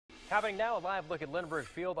Happening now, a live look at Lindbergh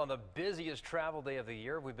Field on the busiest travel day of the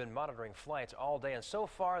year. We've been monitoring flights all day, and so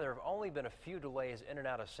far there have only been a few delays in and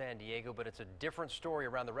out of San Diego, but it's a different story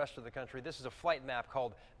around the rest of the country. This is a flight map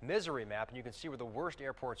called Misery Map, and you can see where the worst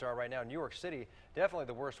airports are right now. New York City, definitely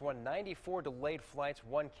the worst one. 94 delayed flights,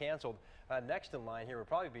 one canceled. Next in line here would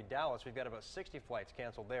probably be Dallas. We've got about 60 flights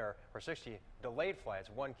canceled there, or 60 delayed flights,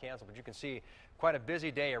 one canceled. But you can see quite a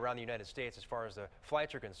busy day around the United States as far as the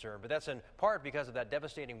flights are concerned. But that's in part because of that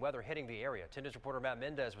devastating weather hitting the area. 10 News reporter Matt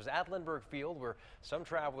Mendez was at Lindbergh Field, where some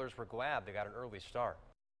travelers were glad they got an early start.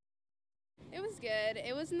 It was good.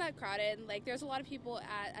 It wasn't that crowded. There's a lot of people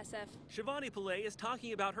at SF. Shivani Pillay is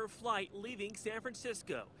talking about her flight leaving San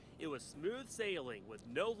Francisco. It was smooth sailing with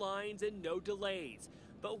no lines and no delays.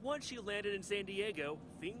 But once she landed in San Diego,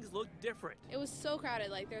 things looked different. It was so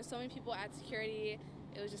crowded. There were so many people at security.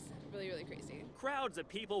 It was just really, really crazy. Crowds of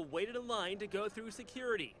people waited in line to go through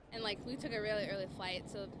security. And we took a really early flight,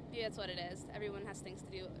 so maybe that's what it is. Everyone has things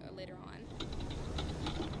to do later on.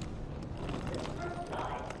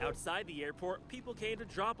 Outside the airport, people came to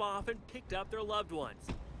drop off and picked up their loved ones.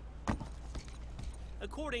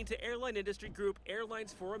 According to airline industry group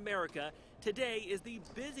Airlines for America, today is the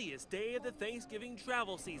busiest day of the Thanksgiving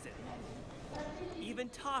travel season, even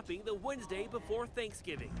topping the Wednesday before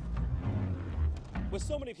Thanksgiving. With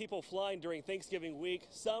so many people flying during Thanksgiving week,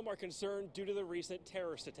 some are concerned due to the recent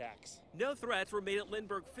terrorist attacks. No threats were made at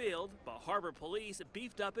Lindbergh Field, but Harbor Police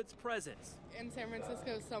beefed up its presence. In San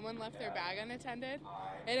Francisco, someone left their bag unattended.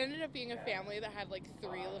 It ended up being a family that had 3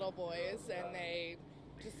 little boys, and they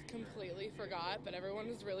just completely forgot, but everyone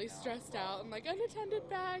was really stressed out and unattended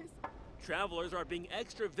bags. Travelers are being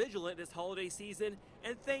extra vigilant this holiday season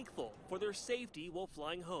and thankful for their safety while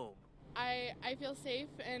flying home. I feel safe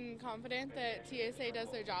and confident that TSA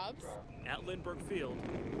does their jobs. At Lindbergh Field,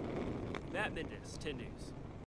 Matt Mendez, 10 News.